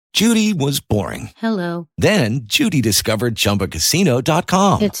Judy was boring. Hello. Then Judy discovered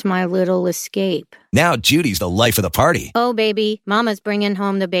ChumbaCasino.com. It's my little escape. Now Judy's the life of the party. Oh, baby, mama's bringing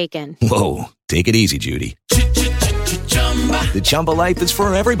home the bacon. Whoa, take it easy, Judy. The Chumba life is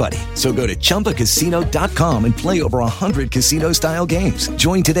for everybody. So go to ChumbaCasino.com and play over 100 casino-style games.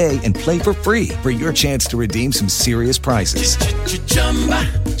 Join today and play for free for your chance to redeem some serious prizes.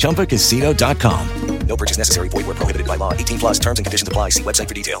 ChumbaCasino.com. No purchase necessary. Void where prohibited by law. 18 plus terms and conditions apply. See website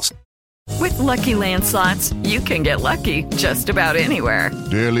for details. With Lucky Land Slots, you can get lucky just about anywhere.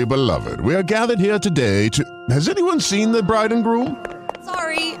 Dearly beloved, we are gathered here today to... Has anyone seen the bride and groom?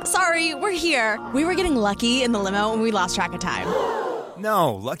 Sorry, we're here. We were getting lucky in the limo and we lost track of time.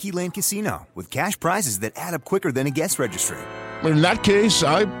 No, Lucky Land Casino, with cash prizes that add up quicker than a guest registry. In that case,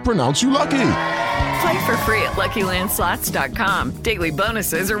 I pronounce you lucky. Play for free at LuckyLandSlots.com. Daily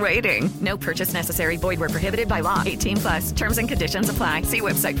bonuses are waiting. No purchase necessary. Void where prohibited by law. 18 plus. Terms and conditions apply. See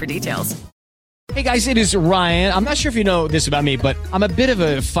website for details. Hey guys, it is Ryan. I'm not sure if you know this about me, but I'm a bit of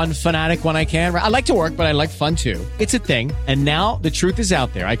a fun fanatic when I can. I like to work, but I like fun too. It's a thing. And now the truth is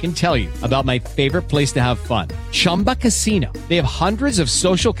out there. I can tell you about my favorite place to have fun. Chumba Casino. They have hundreds of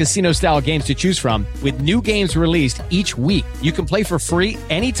social casino style games to choose from with new games released each week. You can play for free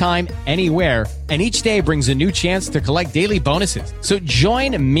anytime, anywhere. And each day brings a new chance to collect daily bonuses. So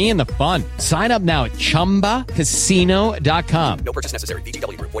join me in the fun. Sign up now at ChumbaCasino.com. No purchase necessary.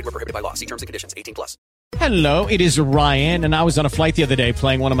 VGW Group. Void where prohibited by law. See terms and conditions. 18 plus. Hello, it is Ryan, and I was on a flight the other day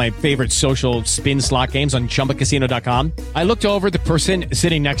playing one of my favorite social spin slot games on ChumbaCasino.com. I looked over at the person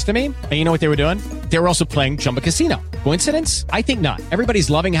sitting next to me, and you know what they were doing? They were also playing Chumba Casino. Coincidence? I think not. Everybody's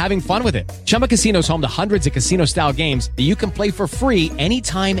loving having fun with it. Chumba Casino is home to hundreds of casino-style games that you can play for free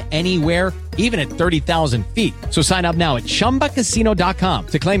anytime, anywhere, even at 30,000 feet. So sign up now at ChumbaCasino.com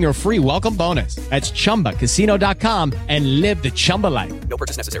to claim your free welcome bonus. That's ChumbaCasino.com and live the Chumba life. No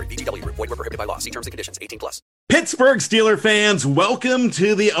purchase necessary. VGW Group. Void where prohibited by law. See terms and conditions. 18 plus. Pittsburgh Steeler fans, welcome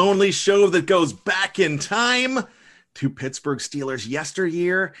to the only show that goes back in time to Pittsburgh Steelers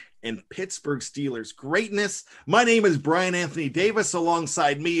yesteryear and Pittsburgh Steelers greatness. My name is Brian Anthony Davis.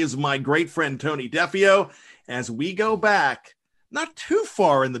 Alongside me is my great friend Tony Defio. As we go back, not too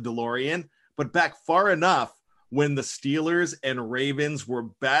far in the DeLorean, but back far enough when the Steelers and Ravens were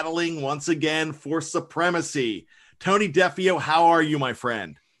battling once again for supremacy. Tony Defio, how are you, my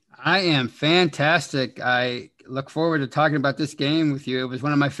friend? I am fantastic. I look forward to talking about this game with you. It was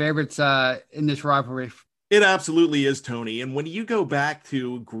one of my favorites in this rivalry. It absolutely is, Tony. And when you go back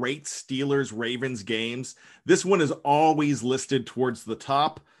to great Steelers-Ravens games, this one is always listed towards the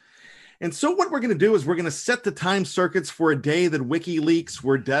top. And so what we're going to do is we're going to set the time circuits for a day that WikiLeaks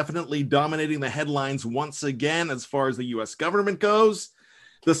were definitely dominating the headlines once again as far as the U.S. government goes.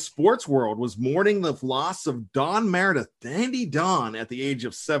 The sports world was mourning the loss of Don Meredith, Dandy Don, at the age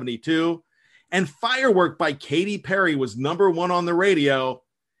of 72. And Firework by Katy Perry was number one on the radio.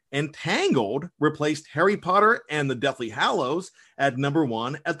 And Tangled replaced Harry Potter and the Deathly Hallows at number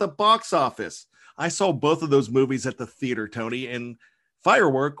one at the box office. I saw both of those movies at the theater, Tony, and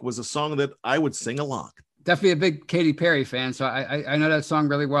Firework was a song that I would sing along. Definitely a big Katy Perry fan, so I know that song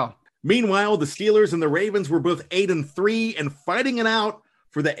really well. Meanwhile, the Steelers and the Ravens were both 8-3 and fighting it out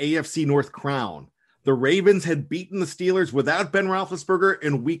for the AFC North crown. The Ravens had beaten the Steelers without Ben Roethlisberger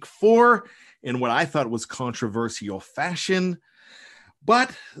in week 4 in what I thought was controversial fashion.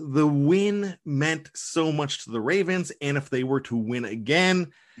 But the win meant so much to the Ravens, and if they were to win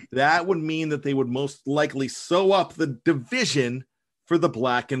again, that would mean that they would most likely sew up the division for the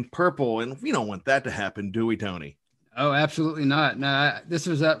black and purple. And we don't want that to happen, do we, Tony? Oh, absolutely not. No, this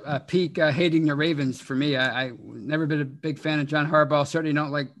was a peak hating the Ravens for me. I never been a big fan of John Harbaugh. Certainly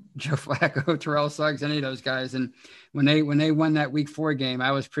don't like Joe Flacco, Terrell Suggs, any of those guys. And when they won that week 4 game,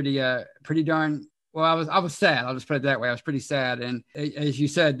 I was pretty darn. Well, I was sad. I'll just put it that way. I was pretty sad. And as you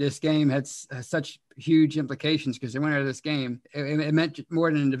said, this game had such huge implications because the winner of this game, it meant more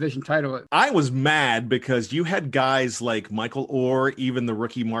than a division title. I was mad because you had guys like Michael Orr, even the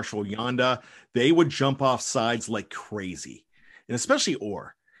rookie Marshall Yanda, they would jump off sides like crazy, and especially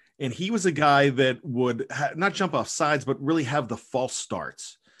Orr. And he was a guy that would not jump off sides, but really have the false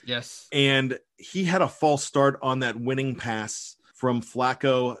starts. Yes. And he had a false start on that winning pass from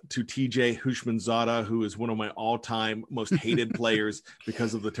Flacco to TJ Houshmandzadeh, who is one of my all-time most hated players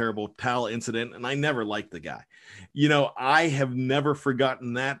because of the terrible towel incident. And I never liked the guy. You know, I have never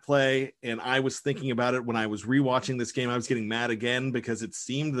forgotten that play. And I was thinking about it when I was rewatching this game. I was getting mad again because it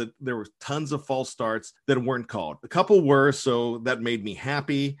seemed that there were tons of false starts that weren't called. A couple were, so that made me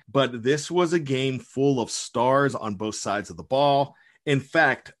happy. But this was a game full of stars on both sides of the ball. In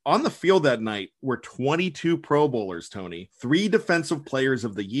fact, on the field that night were 22 Pro Bowlers, Tony, 3 Defensive Players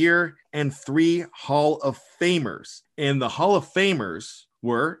of the Year, and 3 Hall of Famers. And the Hall of Famers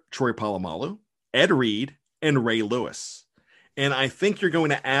were Troy Polamalu, Ed Reed, and Ray Lewis. And I think you're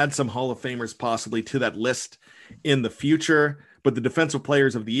going to add some Hall of Famers possibly to that list in the future. But the Defensive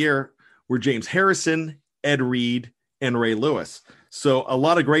Players of the Year were James Harrison, Ed Reed, and Ray Lewis. So a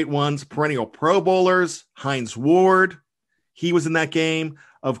lot of great ones, perennial Pro Bowlers, Hines Ward, he was in that game.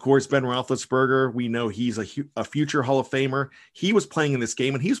 Of course, Ben Roethlisberger, we know he's a future Hall of Famer. He was playing in this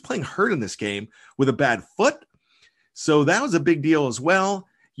game, and he was playing hurt in this game with a bad foot. So that was a big deal as well.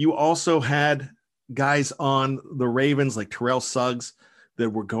 You also had guys on the Ravens like Terrell Suggs that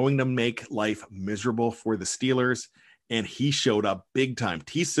were going to make life miserable for the Steelers, and he showed up big time.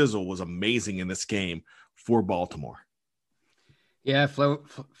 T-Sizzle was amazing in this game for Baltimore. Yeah,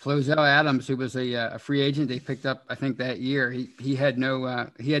 Flozell Adams, who was a free agent they picked up, I think, that year. He had no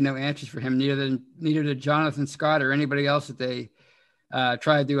answers for him. Neither did Jonathan Scott or anybody else that they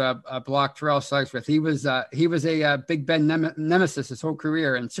tried to block Terrell Suggs with. He was a Big Ben nemesis his whole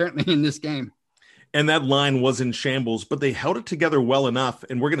career, and certainly in this game. And that line was in shambles, but they held it together well enough,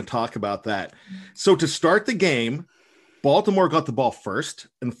 and we're going to talk about that. So to start the game, Baltimore got the ball first,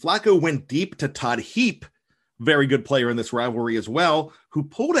 and Flacco went deep to Todd Heap, very good player in this rivalry as well, who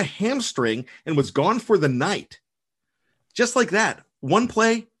pulled a hamstring and was gone for the night. Just like that, one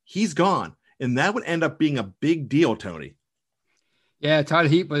play, he's gone. And that would end up being a big deal, Tony. Yeah, Todd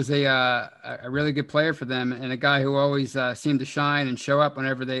Heap was a really good player for them, and a guy who always seemed to shine and show up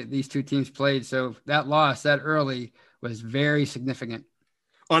whenever these two teams played. So that loss that early was very significant.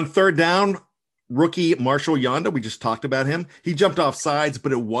 On third down, rookie Marshall Yanda, we just talked about him. He jumped off sides,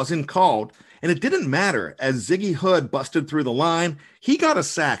 but it wasn't called. And it didn't matter as Ziggy Hood busted through the line. He got a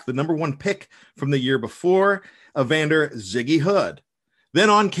sack, the number 1 pick from the year before, Evander Ziggy Hood.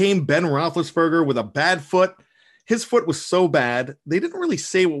 Then on came Ben Roethlisberger with a bad foot. His foot was so bad, they didn't really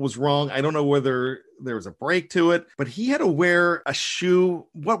say what was wrong. I don't know whether there was a break to it, but he had to wear a shoe.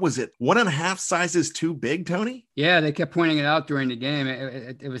 What was it? 1.5 sizes too big, Tony? Yeah, they kept pointing it out during the game.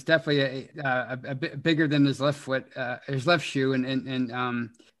 It was definitely a bit bigger than his left foot, his left shoe. And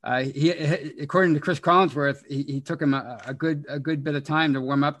he, according to Chris Collinsworth, he took him a good bit of time to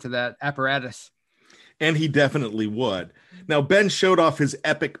warm up to that apparatus. And he definitely would. Now, Ben showed off his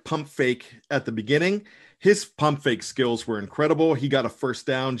epic pump fake at the beginning. His pump fake skills were incredible. He got a first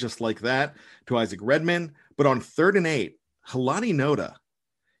down just like that to Isaac Redman. But on 3rd and 8, Haloti Ngata,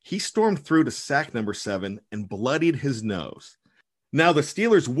 he stormed through to sack number 7 and bloodied his nose. Now, the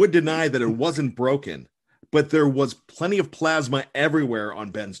Steelers would deny that it wasn't broken, but there was plenty of plasma everywhere on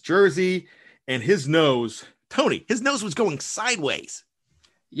Ben's jersey, and his nose, Tony, his nose was going sideways.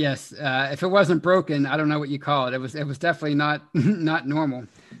 Yes, if it wasn't broken, I don't know what you call it. It was definitely not normal.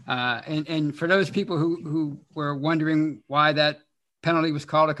 And for those people who were wondering why that penalty was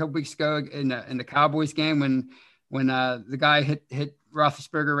called a couple weeks ago in the Cowboys game when the guy hit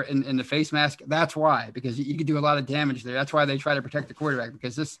Roethlisberger in the face mask, that's why, because you could do a lot of damage there. That's why they try to protect the quarterback,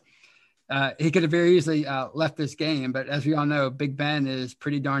 because he could have very easily left this game. But as we all know, Big Ben is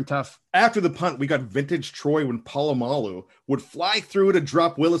pretty darn tough. After the punt, we got vintage Troy when Polamalu would fly through to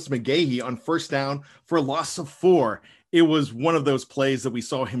drop Willis McGahee on first down for a loss of 4. It was one of those plays that we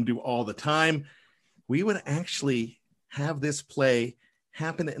saw him do all the time. We would actually have this play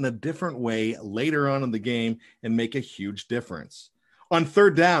happen in a different way later on in the game and make a huge difference. On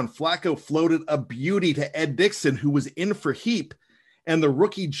 3rd down, Flacco floated a beauty to Ed Dickson, who was in for Heap, and the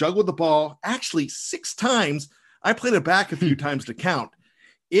rookie juggled the ball actually 6 times. I played it back a few times to count.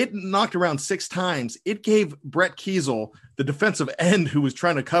 It knocked around 6 times. It gave Brett Kiesel, the defensive end who was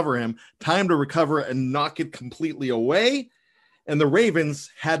trying to cover him, time to recover and knock it completely away. And the Ravens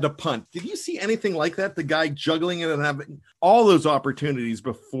had to punt. Did you see anything like that? The guy juggling it and having all those opportunities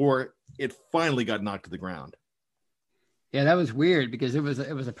before it finally got knocked to the ground. Yeah, that was weird because it was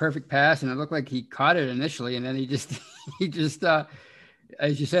a perfect pass and it looked like he caught it initially. And then he just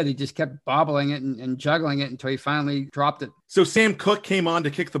as you said, he just kept bobbling it and juggling it until he finally dropped it. So Sam Cook came on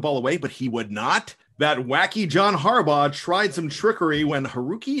to kick the ball away, but he would not. That wacky John Harbaugh tried some trickery when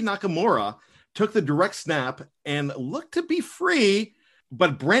Haruki Nakamura took the direct snap and looked to be free.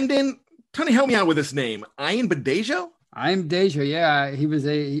 But Brendan, Tony, help me out with this name. Ian Badejo? Ian Badejo, yeah. He was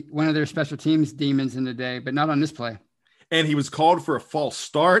one of their special teams demons in the day, but not on this play. And he was called for a false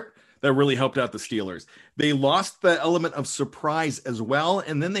start. That really helped out the Steelers. They lost the element of surprise as well,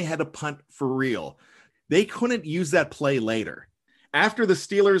 and then they had to punt for real. They couldn't use that play later. After the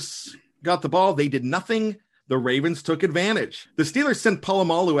Steelers got the ball, they did nothing. The Ravens took advantage. The Steelers sent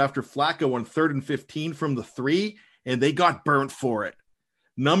Polamalu after Flacco on 3rd and 15 from the 3, and they got burnt for it.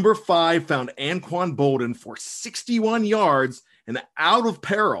 Number 5 found Anquan Boldin for 61 yards and out of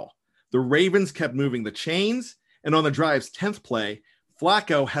peril. The Ravens kept moving the chains, and on the drive's 10th play,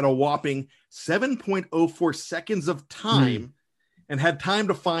 Flacco had a whopping 7.04 seconds of time and had time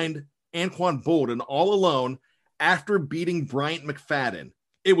to find Anquan Boldin all alone after beating Bryant McFadden.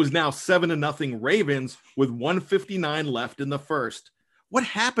 It was now 7-0 Ravens with 1:59 left in the first. What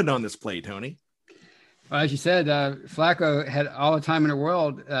happened on this play, Tony? Well, as you said, Flacco had all the time in the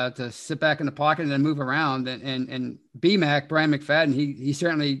world to sit back in the pocket and then move around. And BMAC, Brian McFadden, he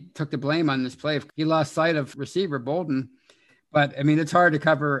certainly took the blame on this play. He lost sight of receiver Boldin. But, I mean, it's hard to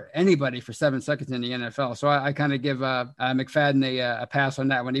cover anybody for 7 seconds in the NFL. So I kind of give McFadden a pass on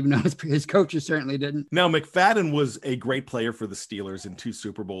that one, even though his coaches certainly didn't. Now, McFadden was a great player for the Steelers in 2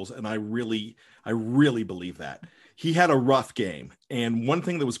 Super Bowls, and I really believe that. He had a rough game. And one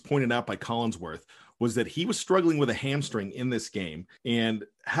thing that was pointed out by Collinsworth was that he was struggling with a hamstring in this game and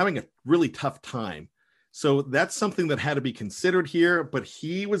having a really tough time. So that's something that had to be considered here, but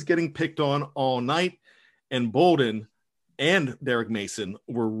he was getting picked on all night, and Boldin and Derek Mason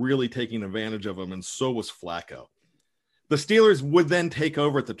were really taking advantage of him, and so was Flacco. The Steelers would then take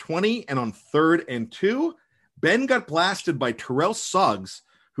over at the 20, and on 3rd and 2, Ben got blasted by Terrell Suggs,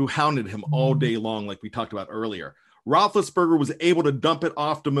 who hounded him all day long, like we talked about earlier. Roethlisberger was able to dump it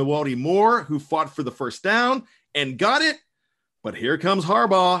off to Milwaukee Moore, who fought for the first down and got it. But here comes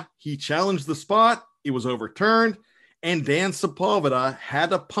Harbaugh. He challenged the spot. It was overturned, and Dan Sepulveda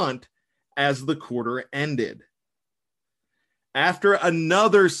had a punt as the quarter ended. After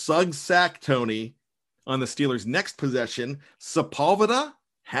another Suggs sack, Tony, on the Steelers' next possession, Sepulveda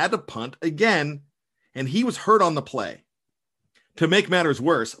had to punt again, and he was hurt on the play. To make matters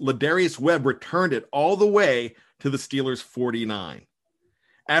worse, Ladarius Webb returned it all the way to the Steelers' 49.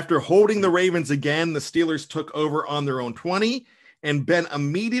 After holding the Ravens again, the Steelers took over on their own 20, and Ben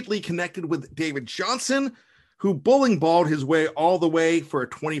immediately connected with David Johnson, who bowling balled his way all the way for a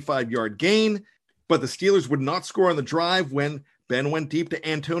 25-yard gain. But the Steelers would not score on the drive when Ben went deep to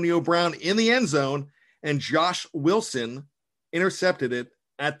Antonio Brown in the end zone, and Josh Wilson intercepted it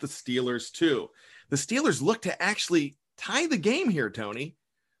at the Steelers 2. The Steelers looked to actually tie the game here, Tony,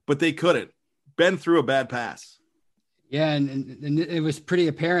 but they couldn't. Ben threw a bad pass. Yeah, and it was pretty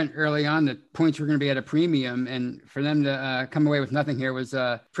apparent early on that points were going to be at a premium, and for them to come away with nothing here was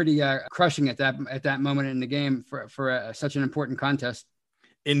pretty crushing at that moment in the game for such an important contest.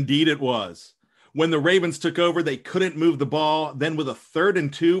 Indeed it was. When the Ravens took over, they couldn't move the ball. Then with a 3rd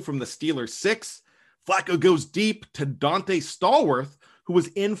and 2 from the Steelers 6, Flacco goes deep to Dante Stallworth, who was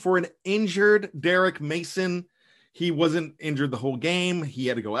in for an injured Derek Mason. He wasn't injured the whole game. He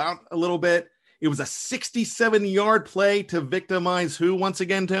had to go out a little bit. It was a 67-yard play to victimize who once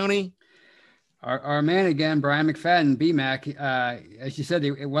again, Tony? Our man again, Brian McFadden, BMAC. As you said,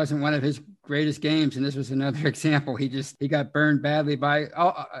 it wasn't one of his greatest games, and this was another example. He got burned badly by,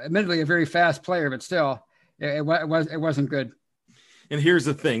 admittedly, a very fast player, but still, it wasn't good. And here's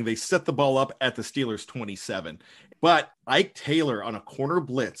the thing: they set the ball up at the Steelers' 27, but Ike Taylor on a corner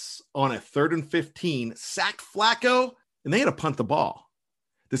blitz on a 3rd and 15 sacked Flacco, and they had to punt the ball.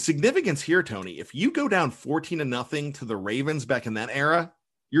 The significance here, Tony, if you go down 14-0 to the Ravens back in that era,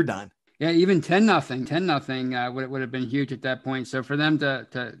 you're done. Yeah, even 10-0 would have been huge at that point. So for them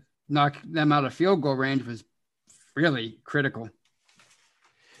to knock them out of field goal range was really critical.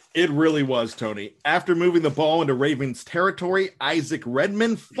 It really was, Tony. After moving the ball into Ravens territory, Isaac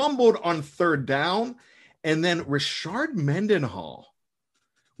Redman fumbled on 3rd down, and then Rashard Mendenhall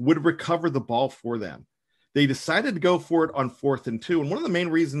would recover the ball for them. They decided to go for it on 4th and 2. And one of the main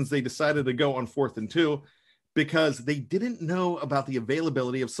reasons they decided to go on 4th and 2, because they didn't know about the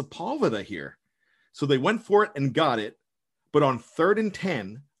availability of Sepulveda here. So they went for it and got it. But on 3rd and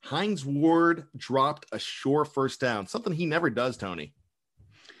 10, Hines Ward dropped a sure first down, something he never does, Tony.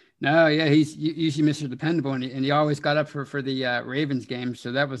 No, yeah, he's usually Mr. Dependable, and he always got up for the Ravens game.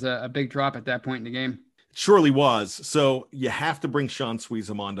 So that was a big drop at that point in the game. It surely was. So you have to bring Sean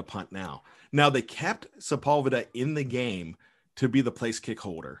Sweezum on to punt now. Now, they kept Sepulveda in the game to be the place kick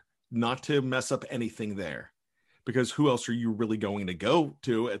holder, not to mess up anything there. Because who else are you really going to go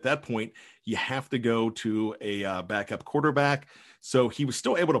to at that point? You have to go to a backup quarterback. So he was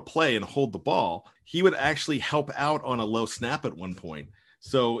still able to play and hold the ball. He would actually help out on a low snap at one point.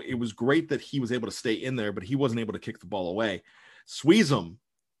 So it was great that he was able to stay in there, but he wasn't able to kick the ball away. Sweezum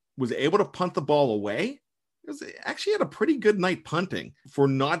was able to punt the ball away. It actually had a pretty good night punting for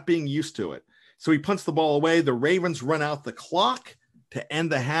not being used to it. So he punts the ball away. The Ravens run out the clock to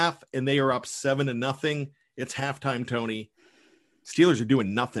end the half, and they are up 7-0. It's halftime, Tony. Steelers are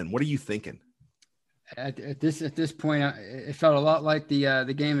doing nothing. What are you thinking? at this point, it felt a lot like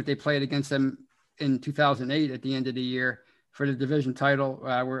the game that they played against them in 2008 at the end of the year for the division title,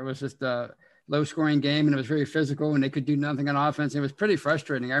 where it was just a low-scoring game and it was very physical and they could do nothing on offense. It was pretty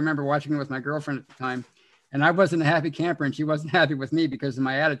frustrating. I remember watching it with my girlfriend at the time, and I wasn't a happy camper, and she wasn't happy with me because of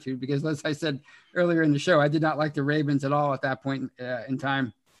my attitude. Because, as I said earlier in the show, I did not like the Ravens at all at that point in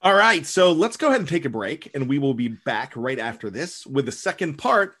time. All right, so let's go ahead and take a break, and we will be back right after this with the second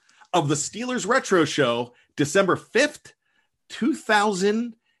part of the Steelers Retro Show, December 5th,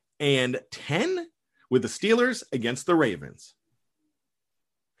 2010, with the Steelers against the Ravens.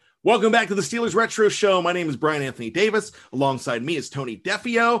 Welcome back to the Steelers Retro Show. My name is Brian Anthony Davis. Alongside me is Tony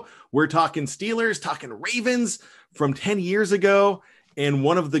Defio. We're talking Steelers, talking Ravens from 10 years ago, and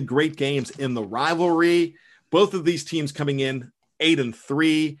one of the great games in the rivalry. Both of these teams coming in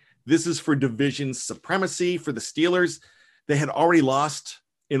 8-3. This is for division supremacy for the Steelers. They had already lost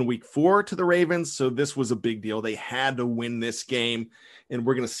in week 4 to the Ravens, so this was a big deal. They had to win this game, and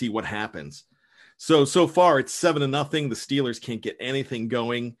we're going to see what happens. So far, it's 7-0. The Steelers can't get anything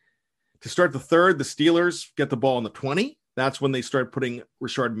going. To start the third, the Steelers get the ball on the 20. That's when they start putting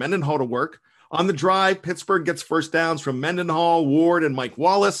Rashard Mendenhall to work. On the drive, Pittsburgh gets first downs from Mendenhall, Ward, and Mike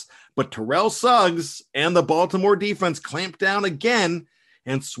Wallace, but Terrell Suggs and the Baltimore defense clamped down again,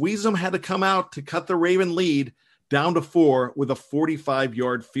 and Sweezum had to come out to cut the Raven lead down to 4 with a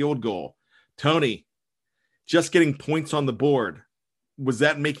 45-yard field goal. Tony, just getting points on the board, was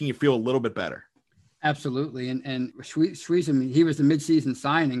that making you feel a little bit better? Absolutely. And Sweezum, he was the midseason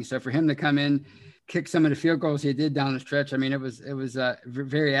signing. So for him to come in, kick some of the field goals he did down the stretch, I mean, it was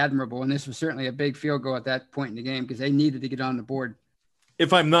very admirable. And this was certainly a big field goal at that point in the game because they needed to get on the board.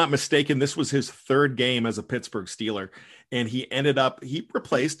 If I'm not mistaken, this was his third game as a Pittsburgh Steeler. And he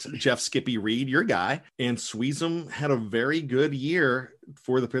replaced Jeff Skippy Reed, your guy. And Sweezum had a very good year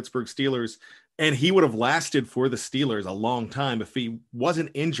for the Pittsburgh Steelers. And he would have lasted for the Steelers a long time if he wasn't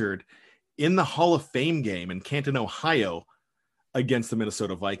injured in the Hall of Fame game in Canton, Ohio against the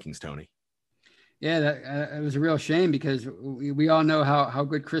Minnesota Vikings, Tony. Yeah, it was a real shame because we all know how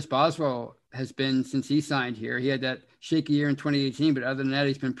good Chris Boswell has been since he signed here. He had that shaky year in 2018, but other than that,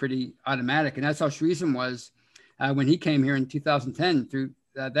 he's been pretty automatic. And that's how Sweezum was when he came here in 2010 through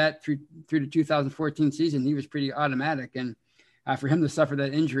the 2014 season. He was pretty automatic. And for him to suffer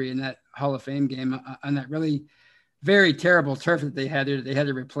that injury in that Hall of Fame game on that really very terrible turf that they had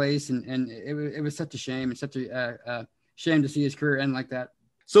to replace. And it was such a shame. It's such a shame to see his career end like that.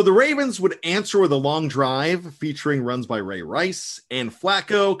 So the Ravens would answer with a long drive featuring runs by Ray Rice and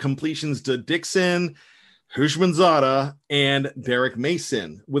Flacco, completions to Dixon, Houshmandzadeh, and Derek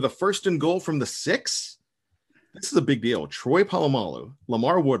Mason with a 1st and goal from the 6. This is a big deal. Troy Polamalu,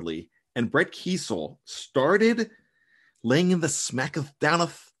 Lamar Woodley, and Brett Kiesel started laying in the smack of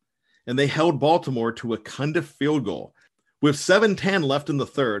downeth, and they held Baltimore to a Cundiff field goal. With 7:10 left in the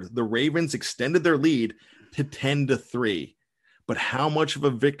third, the Ravens extended their lead to 10-3. But how much of a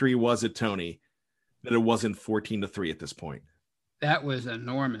victory was it, Tony, that it wasn't 14-3 at this point? That was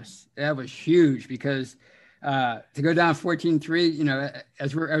enormous. That was huge because to go down 14-3, you know,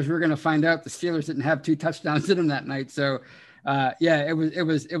 as we're going to find out, the Steelers didn't have 2 touchdowns in them that night. So, it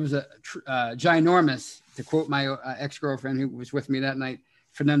was a ginormous, to quote my ex-girlfriend who was with me that night,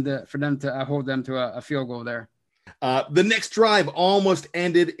 for them to hold them to a field goal there. The next drive almost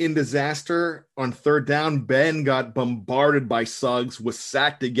ended in disaster. On 3rd down, Ben got bombarded by Suggs, was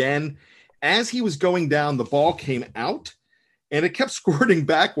sacked again. As he was going down, the ball came out, and it kept squirting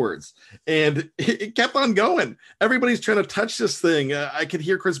backwards, and it kept on going. Everybody's trying to touch this thing. I could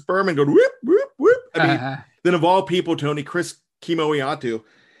hear Chris Berman go, whoop, whoop, whoop. I mean, then of all people, Tony, Chris Kimoiatu,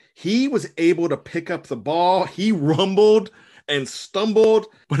 he was able to pick up the ball. He rumbled and stumbled,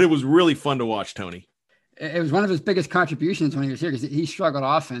 but it was really fun to watch, Tony. It was one of his biggest contributions when he was here because he struggled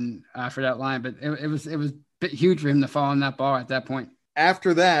often for that line, but it was huge for him to fall on that ball at that point.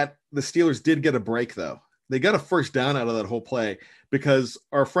 After that, the Steelers did get a break, though. They got a 1st down out of that whole play because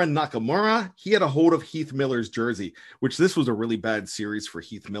our friend Nakamura, he had a hold of Heath Miller's jersey, which this was a really bad series for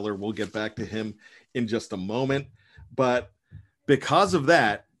Heath Miller. We'll get back to him in just a moment. But because of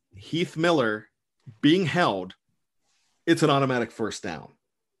that, Heath Miller being held, it's an automatic 1st down.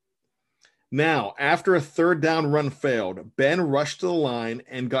 Now, after a 3rd down run failed, Ben rushed to the line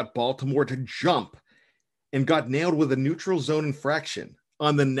and got Baltimore to jump and got nailed with a neutral zone infraction.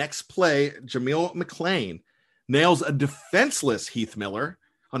 On the next play, Jameel McClain nails a defenseless Heath Miller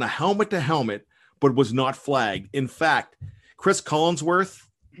on a helmet-to-helmet, but was not flagged. In fact, Chris Collinsworth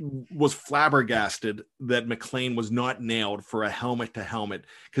was flabbergasted that McClain was not nailed for a helmet-to-helmet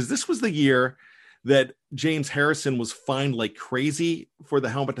because this was the year that James Harrison was fined like crazy for the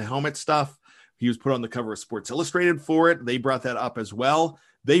helmet-to-helmet stuff. He was put on the cover of Sports Illustrated for it. They brought that up as well.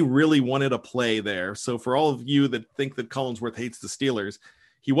 They really wanted a play there. So for all of you that think that Collinsworth hates the Steelers,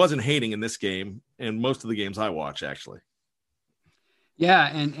 he wasn't hating in this game and most of the games I watch, actually.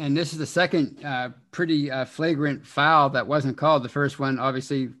 Yeah, and this is the second pretty flagrant foul that wasn't called. The first one,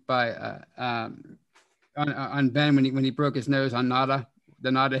 obviously, by on Ben when he broke his nose on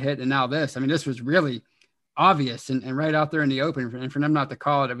the Nada hit, and now this. I mean, this was really obvious and right out there in the open. And for them not to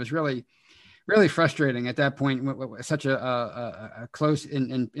call it, it was really, really frustrating at that point. Such a close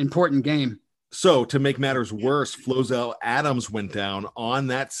and important game. So to make matters worse, Flozell Adams went down on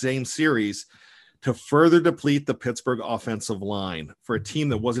that same series to further deplete the Pittsburgh offensive line. For a team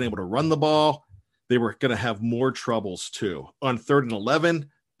that wasn't able to run the ball, they were going to have more troubles too. On 3rd and 11,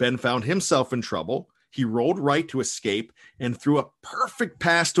 Ben found himself in trouble. He rolled right to escape and threw a perfect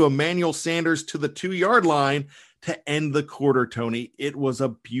pass to Emmanuel Sanders to the 2-yard line to end the quarter, Tony. It was a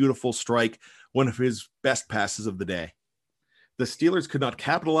beautiful strike, one of his best passes of the day. The Steelers could not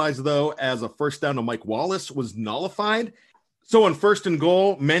capitalize, though, as a first down to Mike Wallace was nullified. So on 1st and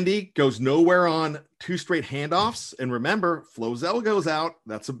goal, Mendy goes nowhere on 2 straight handoffs. And remember, Flozell goes out.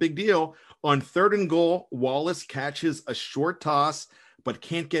 That's a big deal. On 3rd and goal, Wallace catches a short toss, but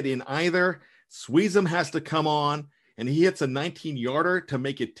can't get in either. Sweezum has to come on, and he hits a 19-yarder to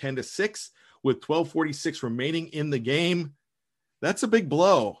make it 10-6 with 12:46 remaining in the game. That's a big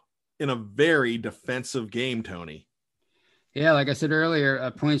blow in a very defensive game, Tony. Yeah, like I said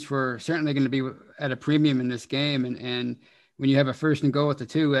earlier, points were certainly going to be at a premium in this game. And when you have a 1st and goal at the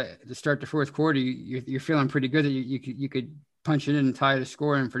 2 to start the 4th quarter, you're feeling pretty good that you could punch it in and tie the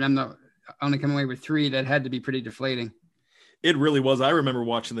score. And for them to only come away with 3, that had to be pretty deflating. It really was. I remember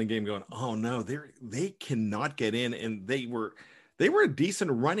watching the game going, oh no, they cannot get in. And they were a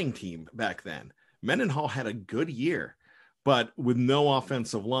decent running team back then. Mendenhall had a good year, but with no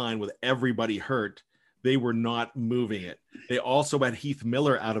offensive line, with everybody hurt, they were not moving it. They also had Heath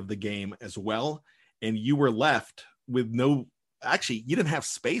Miller out of the game as well. And you were left with actually, you didn't have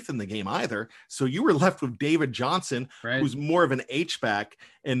Spaeth in the game either. So you were left with David Johnson, right, who's more of an H-back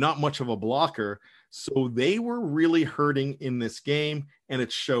and not much of a blocker. So they were really hurting in this game, and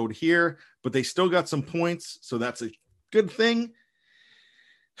it showed here, but they still got some points. So that's a good thing.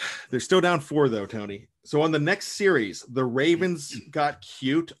 They're still down 4 though, Tony. So on the next series, the Ravens got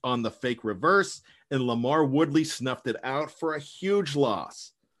cute on the fake reverse, and Lamar Woodley snuffed it out for a huge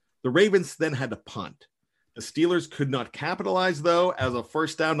loss. The Ravens then had to punt. The Steelers could not capitalize, though, as a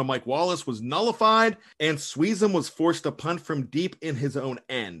first down to Mike Wallace was nullified, and Sweezum was forced to punt from deep in his own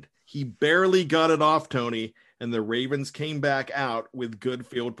end. He barely got it off, Tony, and the Ravens came back out with good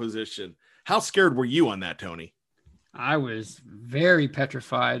field position. How scared were you on that, Tony? I was very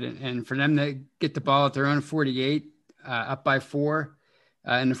petrified, and for them to get the ball at their own 48, up by 4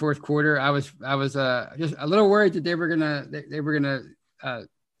 in the 4th quarter, I was just a little worried that they were gonna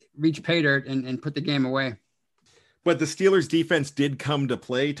reach pay dirt and put the game away. But the Steelers defense did come to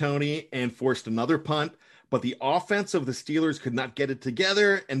play, Tony, and forced another punt. But the offense of the Steelers could not get it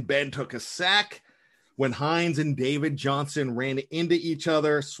together, and Ben took a sack. When Hines and David Johnson ran into each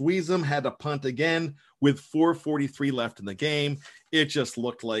other, Sweezum had to punt again with 4:43 left in the game. It just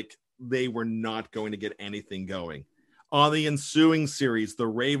looked like they were not going to get anything going. On the ensuing series, the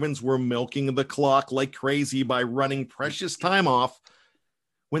Ravens were milking the clock like crazy by running precious time off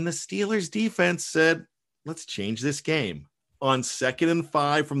when the Steelers defense said, let's change this game. On 2nd and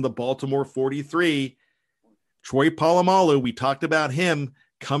 5 from the Baltimore 43, Troy Polamalu, we talked about him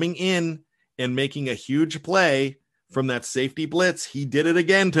coming in and making a huge play from that safety blitz. He did it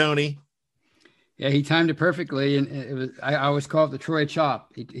again, Tony. Yeah, he timed it perfectly, and it was. I always call it the Troy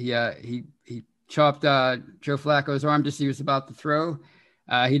chop. He chopped Joe Flacco's arm just as he was about to throw.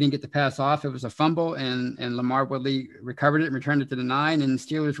 He didn't get the pass off. It was a fumble, and Lamar Woodley recovered it and returned it to the 9. And the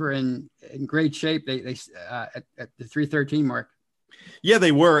Steelers were in great shape. They at the 3:13 mark. Yeah,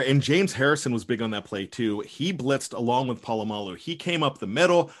 they were. And James Harrison was big on that play too. He blitzed along with Polamalu. He came up the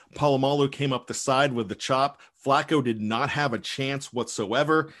middle. Polamalu came up the side with the chop. Flacco did not have a chance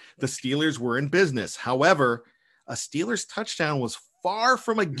whatsoever. The Steelers were in business. However, a Steelers touchdown was far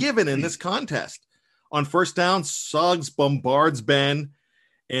from a given in this contest. On first down, Suggs bombards Ben,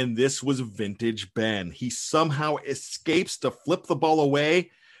 and this was vintage Ben. He somehow escapes to flip the ball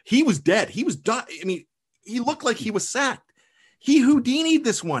away. He was dead. He was done. I mean, he looked like he was sacked. He Houdini'd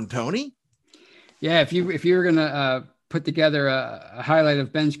this one, Tony. Yeah, if you were going to put together a highlight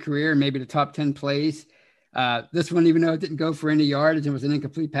of Ben's career, maybe the top 10 plays, this one, even though it didn't go for any yardage and was an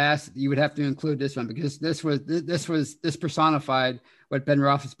incomplete pass, you would have to include this one because this personified what Ben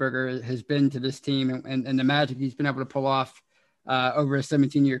Roethlisberger has been to this team and the magic he's been able to pull off over a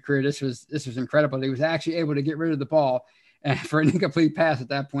 17-year career. This was incredible. He was actually able to get rid of the ball for an incomplete pass at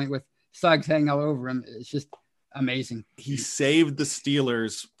that point with Suggs hanging all over him. It's just amazing. He saved the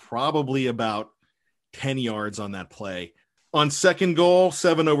Steelers probably about 10 yards on that play. On second goal,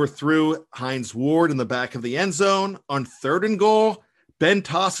 7 overthrew Hines Ward in the back of the end zone. On third and goal, Ben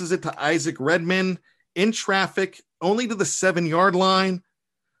tosses it to Isaac Redman in traffic, only to the 7-yard line.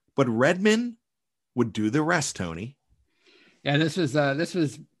 But Redman would do the rest, Tony. Yeah, this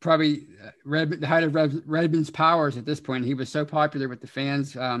was probably the height of Redman's powers at this point. He was so popular with the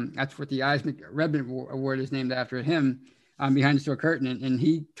fans. That's what the Isaac Redman Award is named after him, behind the steel curtain. And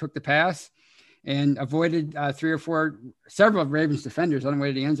he took the pass and avoided several Ravens defenders on the way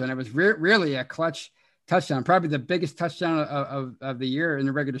to the end zone. It was really a clutch touchdown, probably the biggest touchdown of the year in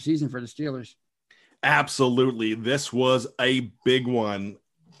the regular season for the Steelers. Absolutely. This was a big one.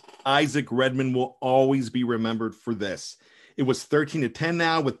 Isaac Redman will always be remembered for this. It was 13-10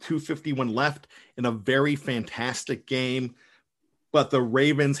 now with 2:51 left in a very fantastic game, but the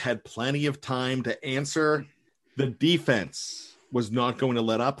Ravens had plenty of time to answer. The defense was not going to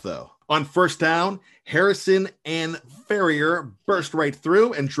let up, though. On first down, Harrison and Ferrier burst right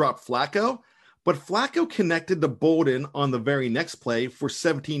through and dropped Flacco, but Flacco connected to Bolden on the very next play for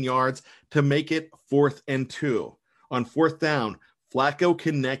 17 yards to make it 4th and 2. On fourth down, Flacco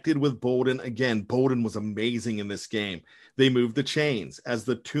connected with Bolden again. Bolden was amazing in this game. They moved the chains as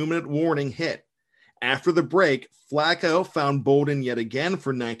the 2-minute warning hit. After the break, Flacco found Bolden yet again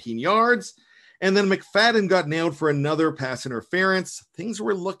for 19 yards, and then McFadden got nailed for another pass interference. Things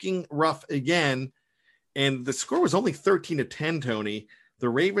were looking rough again, and the score was only 13-10, Tony. The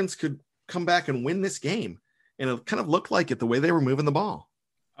Ravens could come back and win this game, and it kind of looked like it the way they were moving the ball.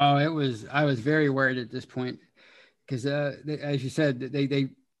 Oh, I was very worried at this point because, as you said, they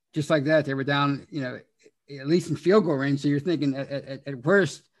just like that, they were down, at least in field goal range. So you're thinking at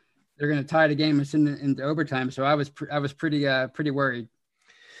worst, they're going to tie the game and send it into overtime. So I was pretty worried.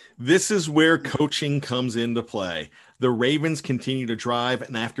 This is where coaching comes into play. The Ravens continue to drive,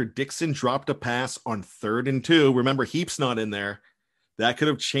 and after Dixon dropped a pass on 3rd and 2, remember Heap's not in there. That could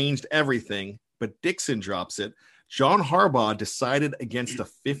have changed everything, but Dixon drops it. John Harbaugh decided against a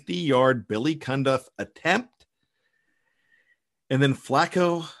 50-yard Billy Cundiff attempt, and then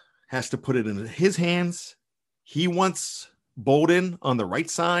Flacco has to put it in his hands. He wants Bolden on the right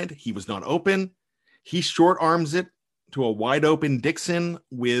side. He was not open. He short arms it to a wide open Dixon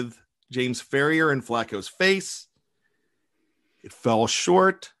with James Ferrier in Flacco's face. It fell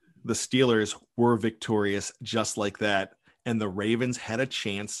short. The Steelers were victorious just like that, and the Ravens had a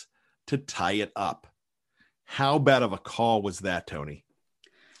chance to tie it up. How bad of a call was that, Tony?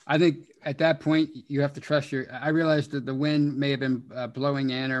 I think at that point you have to trust I realized that the wind may have been blowing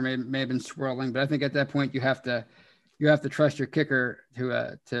in or may have been swirling, but I think at that point you have to trust your kicker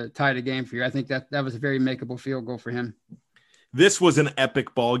to tie the game for you. I think that was a very makeable field goal for him. This was an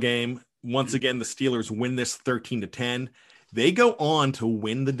epic ball game. Once again, the Steelers win this 13-10. They go on to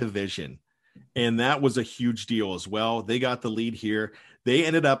win the division, and that was a huge deal as well. They got the lead here. They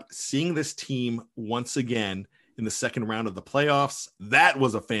ended up seeing this team once again in the second round of the playoffs. That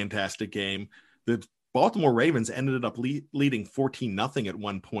was a fantastic game. The Baltimore Ravens ended up leading 14-0 at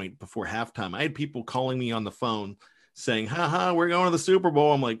one point before halftime. I had people calling me on the phone saying, we're going to the Super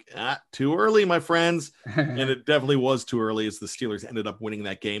Bowl. I'm like, too early, my friends. And it definitely was too early as the Steelers ended up winning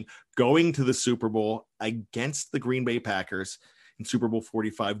that game, going to the Super Bowl against the Green Bay Packers in Super Bowl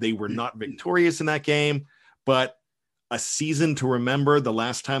 45. They were not victorious in that game, but a season to remember, the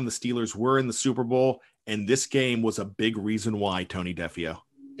last time the Steelers were in the Super Bowl, and this game was a big reason why, Tony Defeo.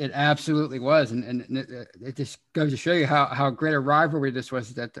 It absolutely was. And it just goes to show you how great a rivalry this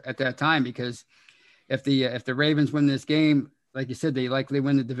was at that time, because if the Ravens win this game, like you said, they likely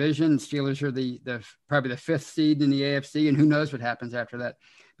win the division. Steelers are the probably the 5th seed in the AFC, and who knows what happens after that.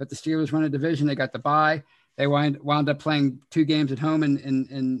 But the Steelers won a division. They got the bye. They wound up playing 2 games at home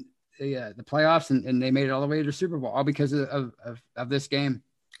in the playoffs, and they made it all the way to the Super Bowl, all because of this game.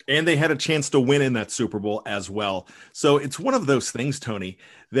 And they had a chance to win in that Super Bowl as well. So it's one of those things, Tony,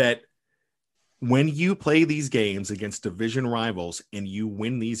 that when you play these games against division rivals and you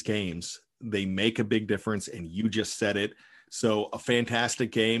win these games, they make a big difference, and you just said it. So a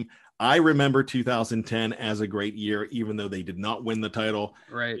fantastic game. I remember 2010 as a great year, even though they did not win the title.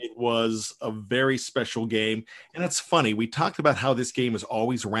 Right. It was a very special game. And it's funny. We talked about how this game is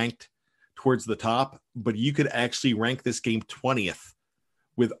always ranked towards the top, but you could actually rank this game 20th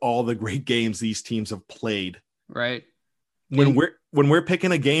with all the great games these teams have played. Right. When we're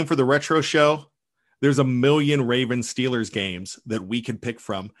picking a game for the retro show, there's a million Ravens Steelers games that we could pick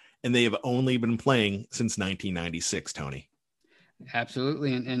from, and they have only been playing since 1996, Tony.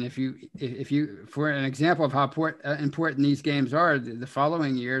 Absolutely. And if you, for an example of how important these games are, the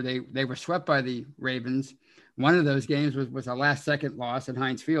following year, they were swept by the Ravens. One of those games was a last second loss at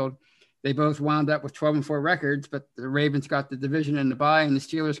Heinz Field. They both wound up with 12-4 records, but the Ravens got the division and the bye, and the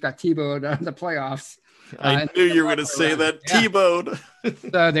Steelers got T-bowed out of the playoffs. I knew you were going to say that, T-bowed.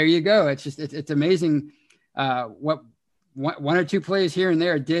 So there you go. It's amazing what one or two plays here and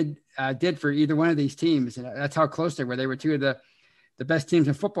there did for either one of these teams. And that's how close they were. They were two of the best teams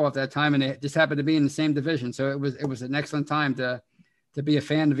in football at that time, and they just happened to be in the same division. So it was an excellent time to be a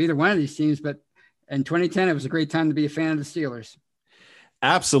fan of either one of these teams. But in 2010, it was a great time to be a fan of the Steelers.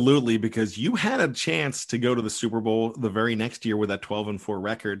 Absolutely, because you had a chance to go to the Super Bowl the very next year with that 12-4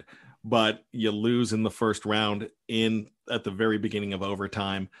 record, but you lose in the first round at the very beginning of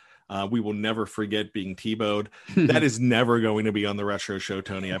overtime. We will never forget being T-bowed. That is never going to be on the Retro Show,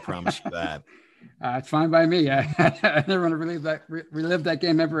 Tony. I promise you that. It's fine by me. I never want to relive that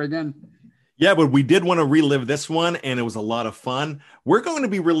game ever again. Yeah, but we did want to relive this one, and it was a lot of fun. We're going to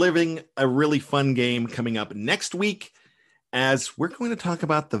be reliving a really fun game coming up next week, as we're going to talk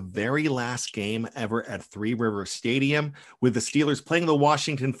about the very last game ever at Three Rivers Stadium, with the Steelers playing the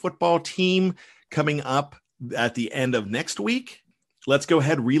Washington football team coming up at the end of next week. Let's go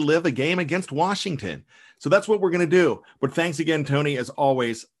ahead and relive a game against Washington. So that's what we're going to do. But thanks again, Tony. As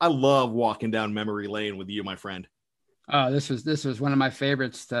always, I love walking down memory lane with you, my friend. This was one of my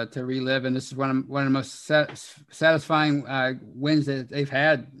favorites to relive, and this is one of the most satisfying wins that they've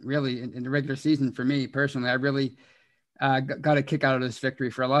had, really, in the regular season for me personally. I really got a kick out of this victory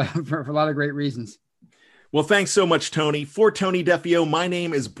for a lot of great reasons. Well, thanks so much, Tony. For Tony Defeo, my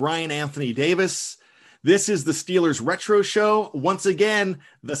name is Brian Anthony Davis. This is the Steelers Retro Show. Once again,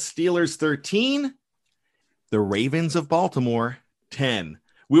 the Steelers 13, the Ravens of Baltimore 10.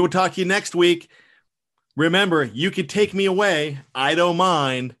 We will talk to you next week. Remember, you can take me away. I don't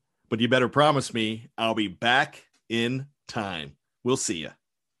mind, but you better promise me I'll be back in time. We'll see you.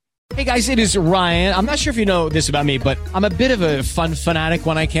 Hey guys, it is Ryan. I'm not sure if you know this about me, but I'm a bit of a fun fanatic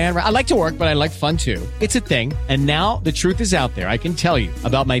when I can. I like to work, but I like fun too. It's a thing. And now the truth is out there. I can tell you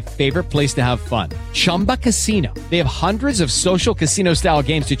about my favorite place to have fun. Chumba Casino. They have hundreds of social casino style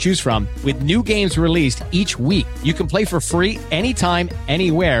games to choose from, with new games released each week. You can play for free anytime,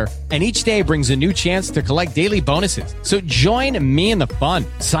 anywhere. And each day brings a new chance to collect daily bonuses. So join me in the fun.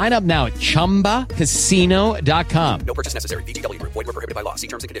 Sign up now at ChumbaCasino.com. No purchase necessary. VGW Group. Void where prohibited by law. See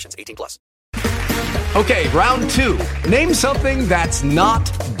terms and conditions. 18+. Okay, round two. Name something that's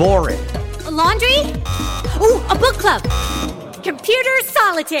not boring. A laundry? Ooh, a book club. Computer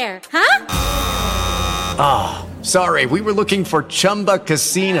solitaire, huh? Ah, sorry. We were looking for Chumba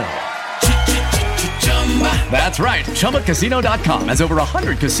Casino. That's right. ChumbaCasino.com has over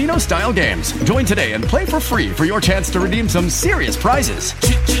 100 casino-style games. Join today and play for free for your chance to redeem some serious prizes.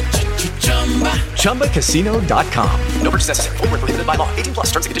 ChumbaCasino.com. No purchase necessary. Void where prohibited by law. 18+.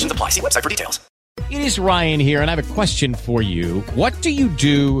 Terms and conditions apply. See website for details. It is Ryan here, and I have a question for you. What do you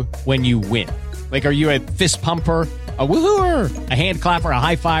do when you win? Like, are you a fist pumper, a woohooer, a hand clapper, a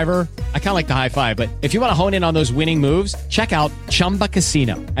high fiver? I kind of like the high five, but if you want to hone in on those winning moves, check out Chumba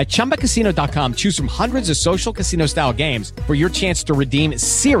Casino. At ChumbaCasino.com, choose from hundreds of social casino style games for your chance to redeem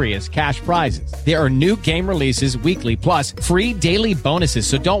serious cash prizes. There are new game releases weekly, plus free daily bonuses.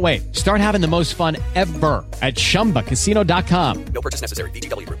 So don't wait. Start having the most fun ever at ChumbaCasino.com. No purchase necessary.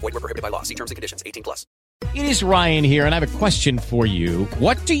 VGW Group. Void where prohibited by law. See terms and conditions. 18+. It is Ryan here, and I have a question for you.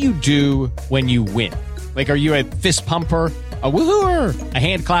 What do you do when you win? Like, are you a fist pumper, a woohooer, a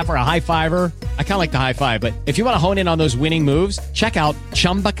hand clapper, a high fiver? I kind of like the high five, but if you want to hone in on those winning moves, check out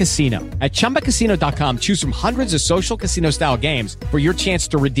Chumba Casino. At ChumbaCasino.com, choose from hundreds of social casino style games for your chance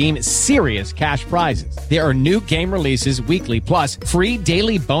to redeem serious cash prizes. There are new game releases weekly, plus free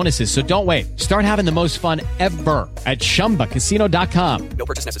daily bonuses. So don't wait. Start having the most fun ever at ChumbaCasino.com. No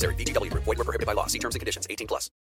purchase necessary. VGW Group. Void where prohibited by law. See terms and conditions. 18+.